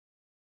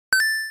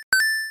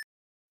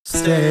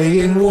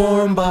Staying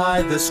warm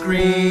by the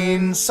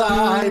screen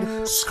side.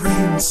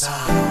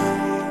 ScreenSide.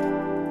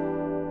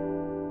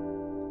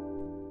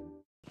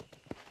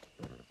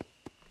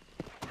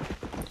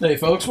 Hey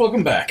folks,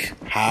 welcome back.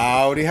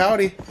 Howdy,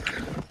 howdy.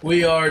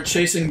 We are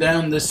chasing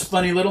down this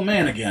funny little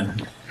man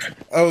again.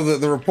 Oh,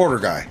 the reporter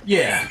guy.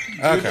 Yeah.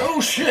 Okay.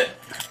 Oh shit!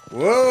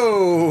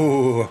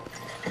 Whoa.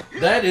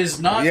 That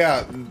is not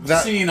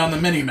that seen on the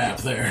mini-map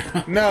there.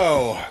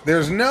 No,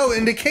 there's no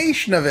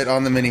indication of it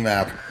on the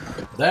minimap.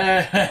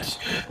 That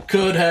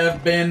could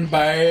have been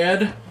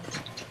bad.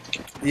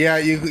 Yeah,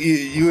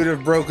 you would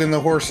have broken the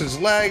horse's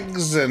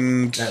legs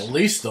and... At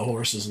least the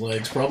horse's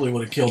legs probably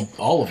would have killed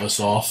all of us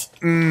off.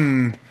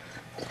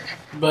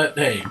 But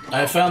hey,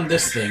 I found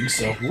this thing,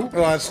 so... Well,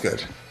 that's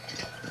good.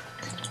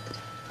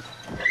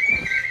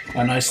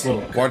 A nice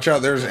little... Watch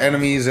out, there's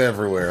enemies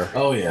everywhere.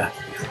 Oh yeah,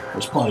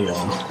 there's plenty of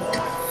them.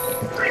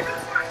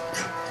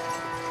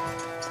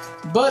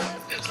 But,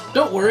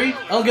 don't worry,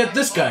 I'll get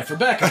this guy for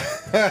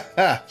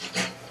backup.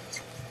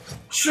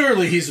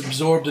 Surely he's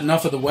absorbed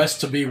enough of the West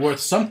to be worth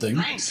something.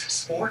 Thanks,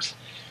 sport.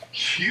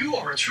 You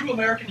are a true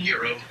American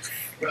hero.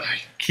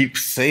 Keep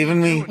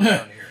saving me.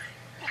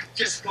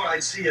 Just thought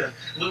I'd see a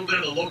little bit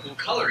of the local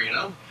color, you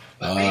know?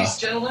 But these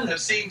gentlemen have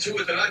seen to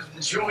it that I've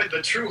enjoyed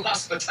the true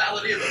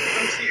hospitality of the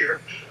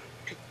frontier.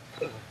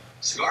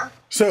 Cigar?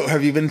 So,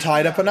 have you been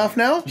tied up enough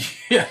now?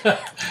 Yeah.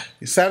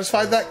 You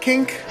satisfied that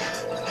kink?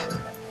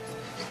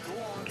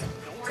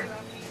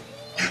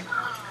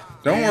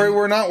 Don't worry,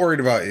 we're not worried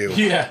about you.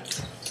 Yeah.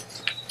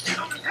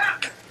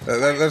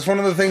 That's one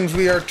of the things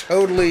we are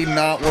totally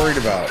not worried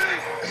about.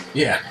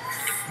 Yeah.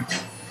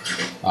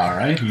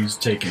 Alright, he's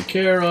taken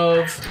care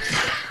of.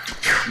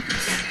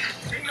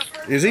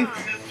 Is he?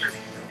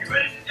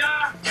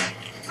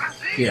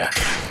 Yeah.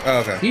 Oh,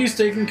 okay. He's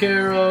taken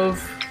care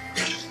of.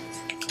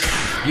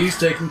 He's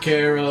taken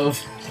care of.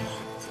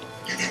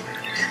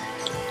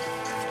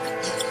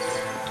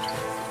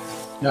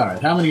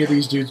 Alright, how many of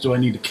these dudes do I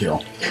need to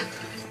kill?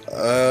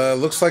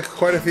 Looks like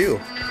quite a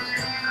few.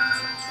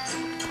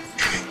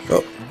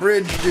 Oh,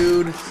 bridge,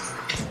 dude.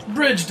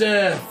 Bridge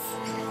death!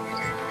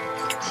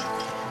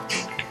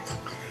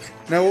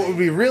 Now, what would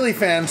be really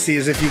fancy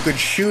is if you could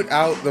shoot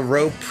out the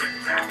rope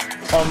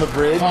on the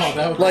bridge, Oh,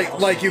 that would be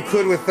awesome. like you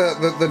could with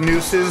the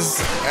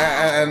nooses,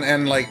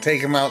 and like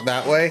take them out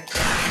that way.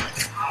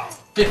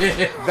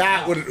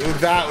 That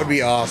would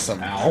be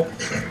awesome. Ow.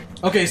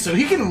 Okay, so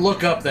he can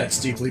look up that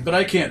steeply, but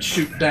I can't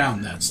shoot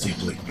down that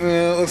steeply.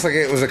 It looks like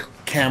it was a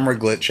camera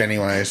glitch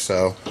anyway,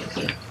 so.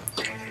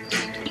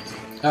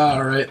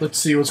 Alright, let's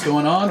see what's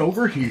going on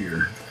over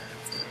here.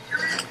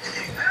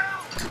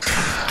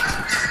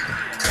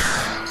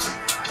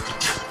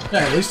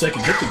 Yeah, at least I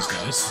can hit these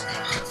guys.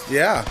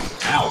 Yeah.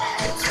 Ow.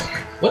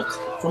 What?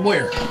 From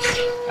where?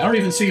 I don't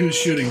even see who's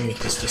shooting me at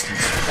this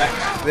distance. That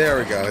guy. There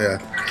we go, yeah.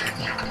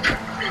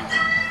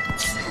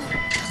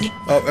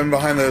 Oh, and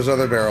behind those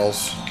other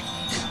barrels.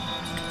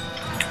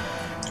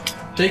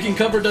 Taking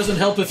cover doesn't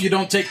help if you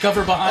don't take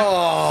cover behind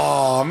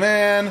Oh,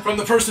 man. from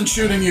the person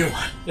shooting you.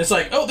 It's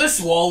like, oh,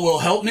 this wall will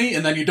help me,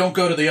 and then you don't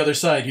go to the other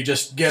side. You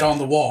just get on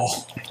the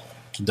wall.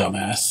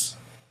 Dumbass.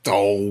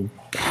 Oh.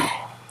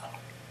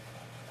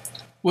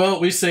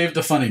 Well, we saved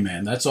the funny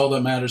man. That's all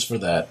that matters for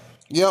that.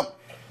 Yep.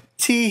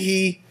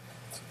 Tee-hee.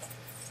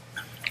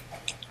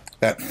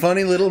 That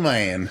funny little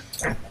man.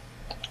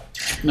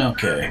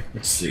 Okay,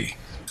 let's see.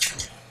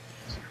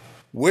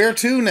 Where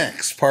to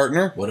next,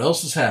 partner? What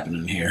else is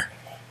happening here?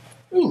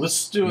 Ooh,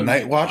 let's do a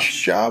Night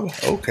watch job?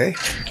 Okay.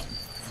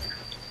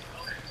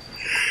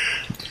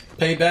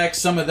 Pay back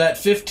some of that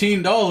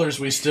 $15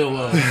 we still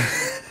owe.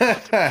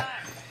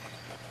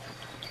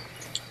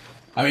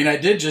 I mean, I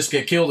did just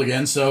get killed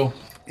again, so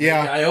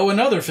Yeah. I owe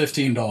another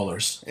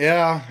 $15.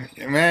 Yeah.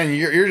 Man,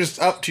 you're just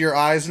up to your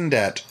eyes in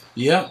debt.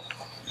 Yep.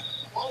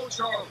 Follow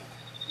Charlie.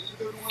 He's a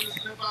good one to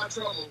sniff out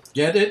trouble.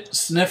 Get it?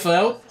 Sniff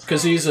out?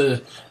 Because he's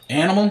a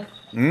animal?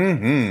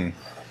 Mm-hmm.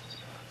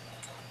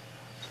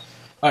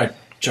 Alright,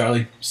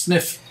 Charlie.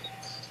 Sniff.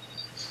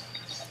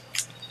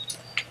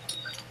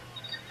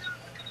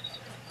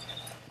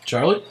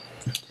 Charlie?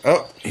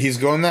 Oh, he's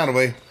going that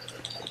way.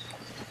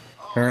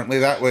 Apparently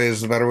that way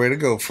is the better way to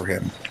go for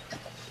him.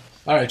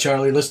 Alright,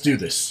 Charlie, let's do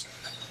this.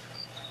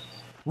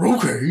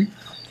 Okay.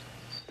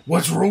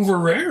 What's Rover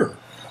Rare?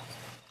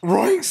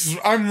 Roinks,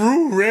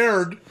 I'm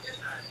rared.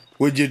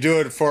 Would you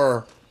do it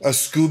for a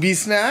Scooby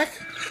snack?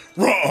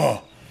 Ruh-uh.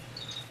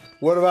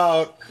 What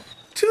about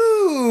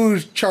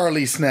 2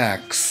 Charlie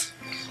snacks?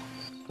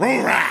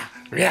 Rah,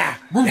 yeah,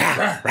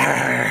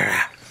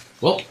 yeah.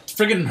 Well,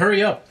 friggin'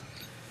 hurry up.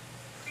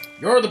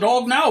 You're the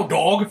dog now,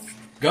 dog.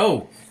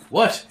 Go.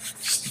 What?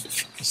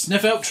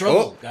 Sniff out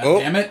trouble.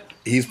 God damn it.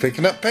 He's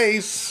picking up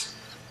pace.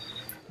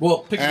 Well,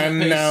 picking up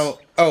And pace now,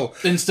 oh,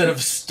 instead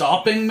of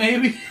stopping,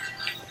 maybe?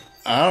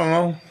 I don't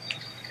know.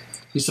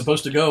 He's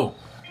supposed to go.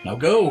 Now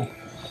go.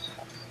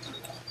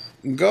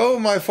 Go,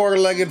 my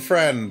 4-legged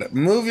friend.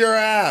 Move your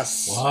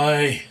ass.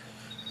 Why?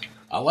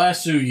 I'll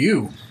lasso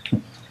you.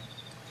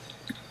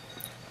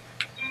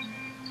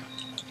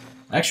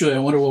 Actually, I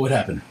wonder what would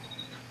happen.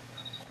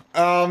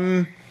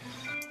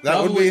 That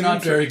would Probably be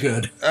not very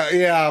good.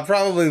 Yeah,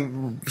 probably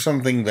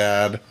something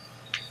bad.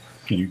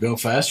 Can you go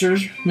faster,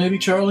 maybe,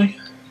 Charlie?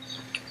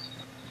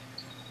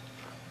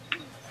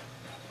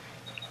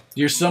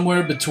 You're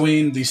somewhere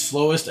between the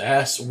slowest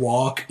ass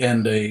walk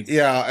and a...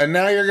 Yeah, and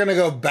now you're gonna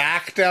go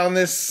back down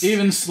this...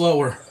 Even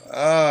slower.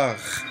 Ugh.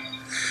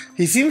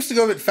 He seems to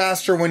go a bit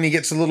faster when he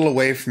gets a little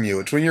away from you.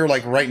 It's when you're,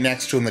 like, right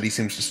next to him that he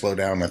seems to slow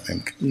down, I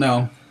think.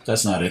 No,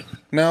 that's not it.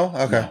 No?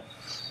 Okay. No.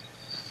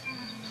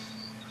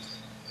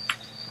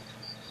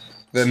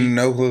 Then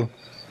no clue.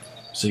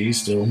 See,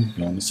 he's still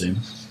going the same.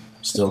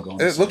 Still going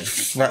the It same. looked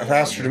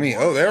faster to me.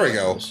 Oh, there we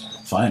go.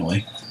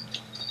 Finally.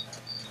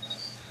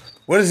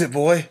 What is it,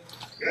 boy?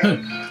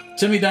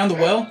 Timmy down the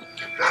well?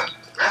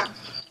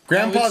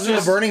 Grandpa's in the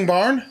just- burning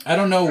barn? I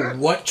don't know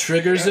what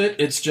triggers it.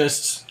 It's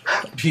just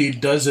he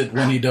does it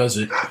when he does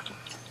it.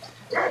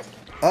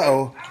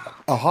 Uh-oh.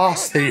 A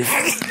hoss thief.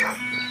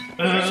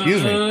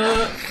 Excuse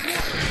me.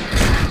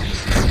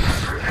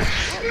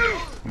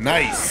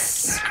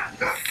 Nice.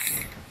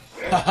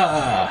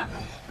 Haha.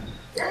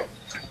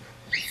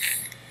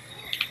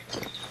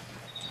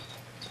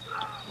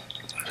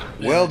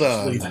 Well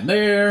Leave done. him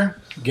there.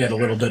 Get a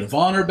little bit of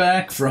honor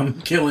back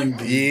from killing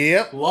the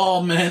Yep.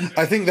 lawmen.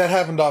 I think that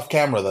happened off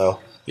camera, though.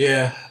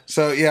 Yeah.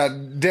 So, yeah,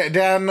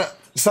 Dan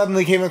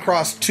suddenly came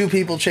across two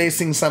people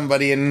chasing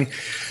somebody, and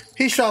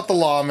he shot the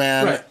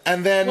lawman. Right.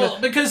 And then... Well,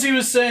 because he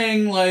was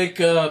saying, like,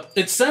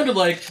 it sounded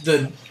like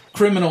the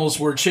criminals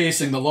were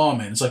chasing the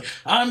lawmen. It's like,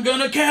 I'm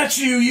gonna catch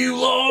you, you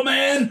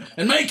lawman,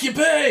 and make you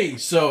pay.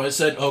 So I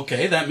said,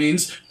 okay, that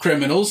means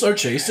criminals are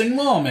chasing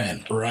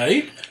lawmen,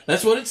 right?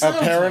 That's what it sounds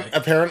like.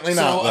 Apparently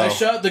not, So I though.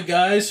 shot the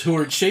guys who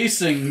were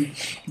chasing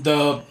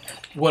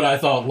what I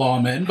thought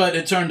lawmen, but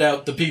it turned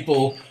out the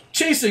people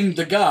chasing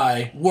the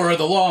guy were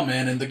the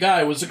lawmen, and the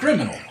guy was a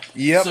criminal.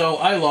 Yep. So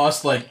I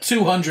lost like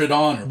 200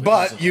 honor. because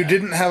But of you that.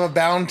 didn't have a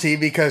bounty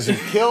because you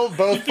killed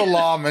both the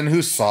lawmen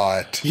who saw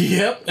it.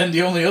 Yep, and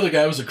the only other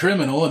guy was a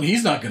criminal, and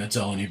he's not going to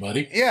tell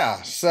anybody.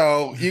 Yeah,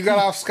 so you got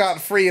off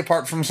scot-free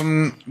apart from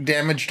some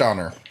damaged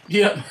honor.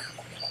 Yep.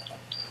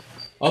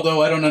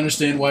 Although I don't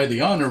understand why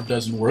the honor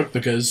doesn't work,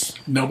 because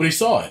nobody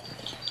saw it.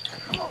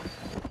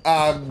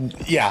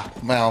 Yeah,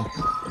 well,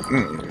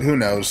 who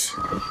knows?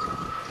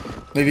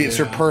 Maybe it's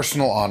your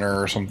personal honor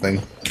or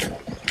something.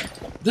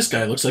 This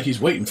guy looks like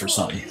he's waiting for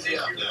something.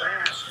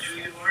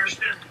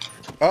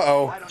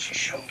 Uh-oh.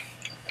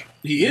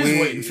 He is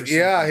waiting for something.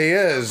 Yeah, he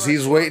is.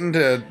 He's waiting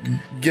to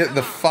get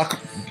the fuck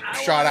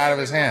shot out of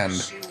his hand.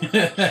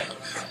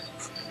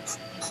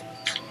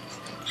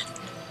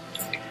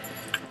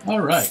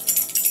 All right.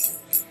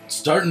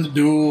 Starting the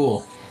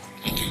duel.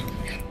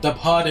 The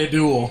party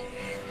duel.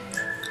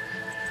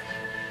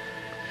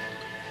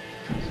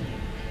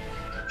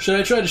 Should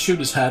I try to shoot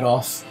his hat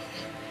off?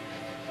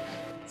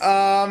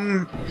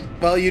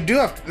 Well, you do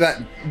have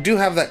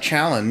that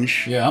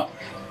challenge. Yeah.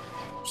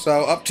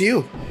 So up to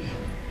you.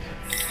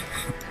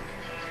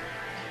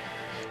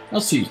 I'll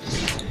see.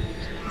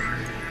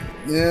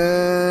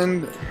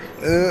 And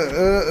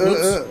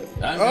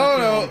Oh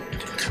no.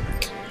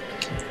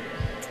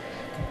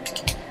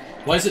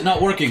 Why is it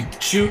not working?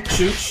 Shoot,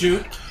 shoot,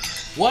 shoot.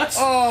 What?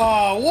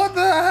 Oh, what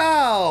the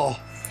hell?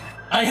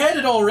 I had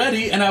it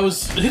already and I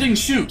was hitting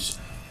shoot.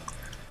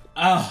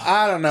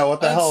 I don't know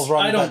what the hell's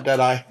wrong with that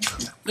Deadeye.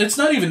 It's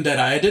not even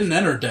Deadeye. I didn't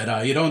enter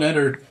Deadeye. You don't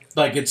enter,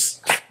 like,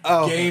 it's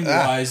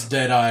game-wise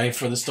Deadeye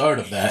for the start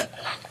of that.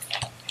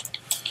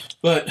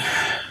 But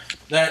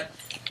that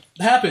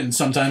happens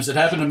sometimes. It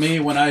happened to me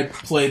when I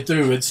played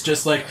through. It's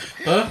just like,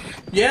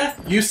 yeah,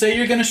 you say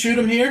you're gonna shoot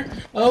him here?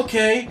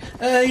 Okay,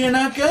 you're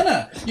not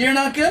gonna. You're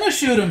not gonna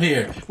shoot him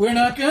here. We're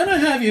not gonna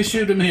have you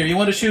shoot him here. You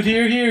want to shoot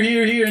here, here,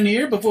 here, here, and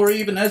here before he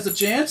even has the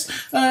chance?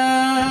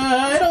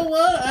 I don't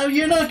want.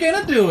 You're not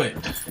gonna do it.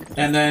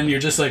 And then you're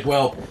just like,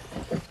 well,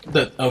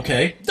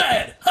 okay,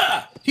 dead.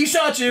 Ha! He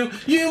shot you.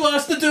 You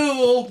lost the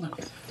duel.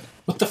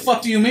 What the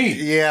fuck do you mean?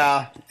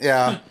 Yeah.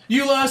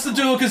 You lost the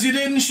duel because you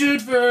didn't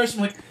shoot first.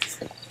 I'm like,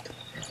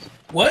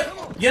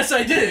 what? Yes,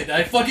 I did.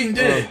 I fucking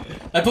did.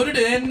 I put it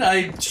in,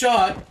 I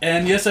shot,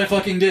 and yes, I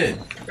fucking did.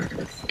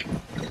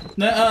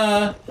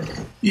 Nuh-uh.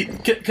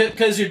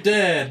 Because you're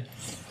dead.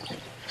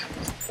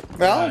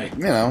 Well, Right.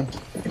 you know.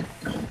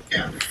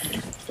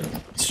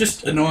 It's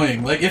just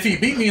annoying. Like, if he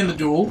beat me in the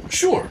duel,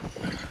 sure.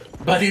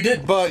 But he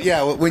did. But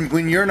yeah,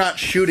 when you're not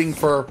shooting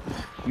for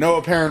no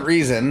apparent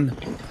reason,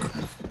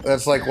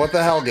 that's like, what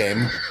the hell,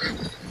 game?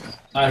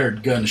 I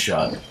heard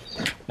gunshot,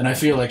 and I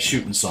feel like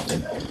shooting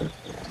something.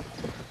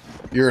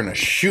 You're in a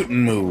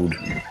shooting mood.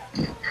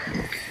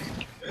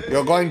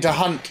 You're going to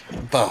hunt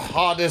the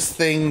hardest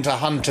thing to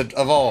hunt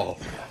of all.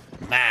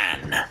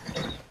 Man.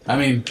 I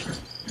mean,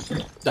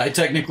 I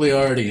technically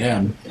already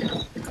am.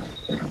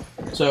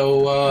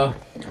 So,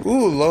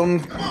 Ooh,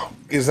 lone...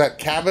 Is that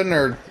cabin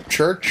or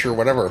church or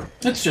whatever?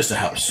 it's just a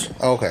house.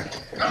 Okay.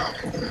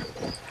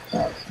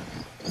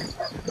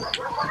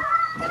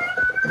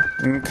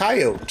 And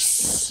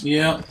coyotes.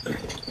 Yep.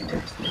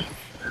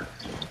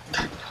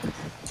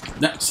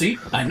 Now, see,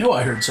 I know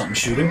I heard something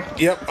shooting.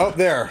 Yep, up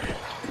there.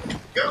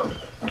 Go.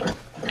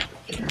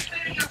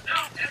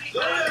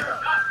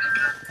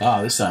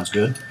 Ah, this sounds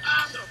good.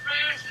 I'm the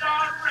best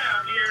dog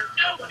around here.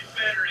 Nobody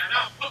better, and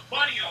I'll put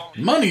money on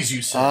it. Monies,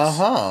 you say?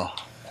 Uh-huh.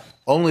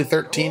 Only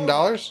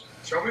 $13?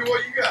 Show me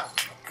what you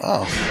got.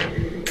 Oh.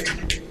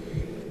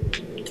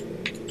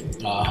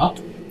 Uh-huh.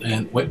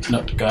 And wait,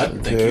 no, got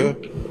it.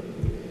 Thank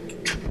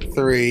you.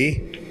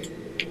 3.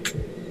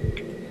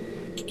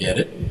 Get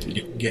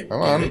it. Get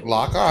Come on, it.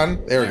 lock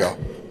on. There we go.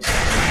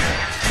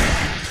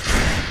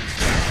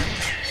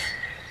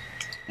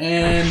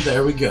 And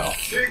there we go.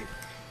 See?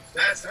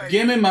 That's how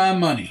Give me my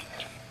money.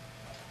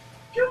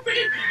 you beat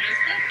me,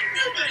 mister.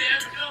 Nobody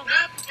ever done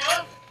that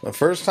before. The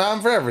first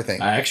time for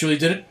everything. I actually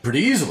did it pretty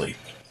easily.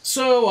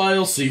 So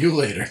I'll see you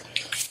later.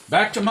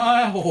 Back to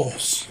my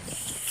horse.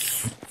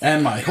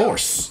 And my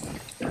horse.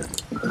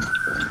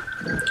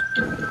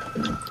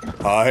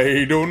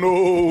 I don't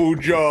know,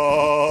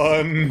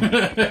 John.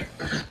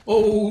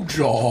 Oh,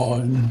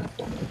 John.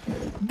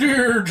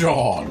 Dear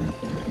John.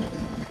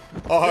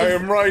 I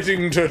am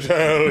writing to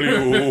tell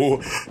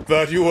you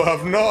that you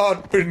have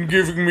not been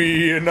giving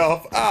me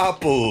enough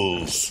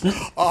apples.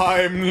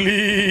 I'm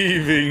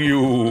leaving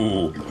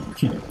you.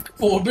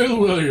 For Bill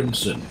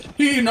Williamson.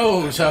 He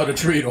knows how to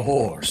treat a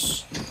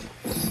horse.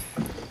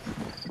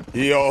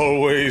 He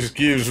always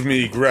gives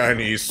me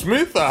Granny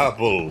Smith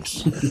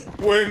apples.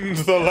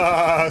 When's the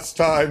last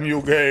time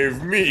you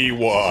gave me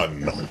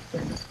one?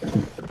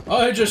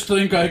 I just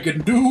think I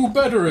can do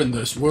better in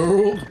this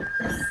world.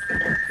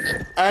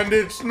 And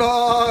it's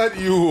not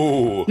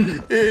you.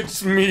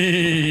 It's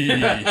me.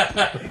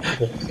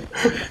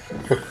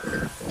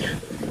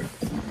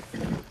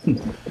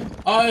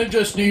 I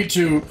just need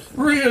to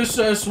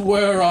reassess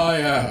where I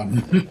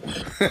am.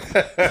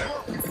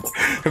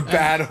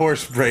 Bad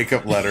horse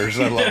breakup letters.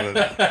 I love it.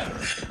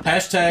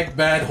 Hashtag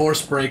bad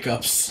horse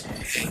breakups.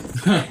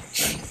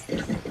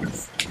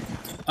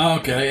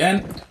 Okay,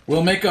 and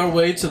we'll make our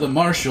way to the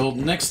Marshal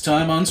next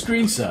time on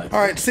ScreenSide. All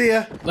right, see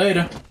ya.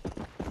 Later.